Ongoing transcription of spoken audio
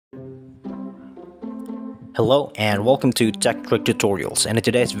Hello and welcome to Tech Trick Tutorials, and in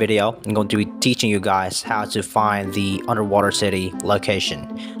today's video I'm going to be teaching you guys how to find the underwater city location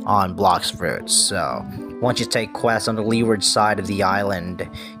on Blox Fruits. So once you take quests on the leeward side of the island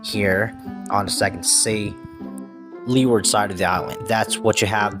here on the second sea, leeward side of the island, that's what you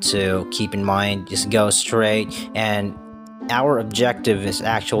have to keep in mind. Just go straight, and our objective is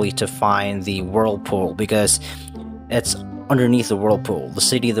actually to find the whirlpool because it's underneath the whirlpool. The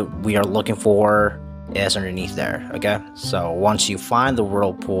city that we are looking for is underneath there. Okay, so once you find the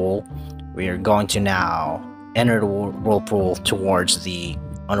whirlpool, we are going to now enter the whirlpool towards the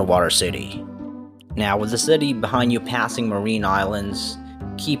underwater city. Now with the city behind you passing marine islands,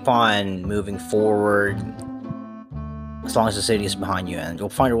 keep on moving forward as long as the city is behind you, and you'll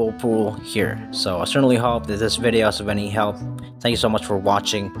find a whirlpool here. So I certainly hope that this video is of any help. Thank you so much for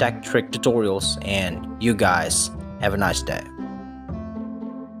watching Tech Trick Tutorials, and you guys have a nice day.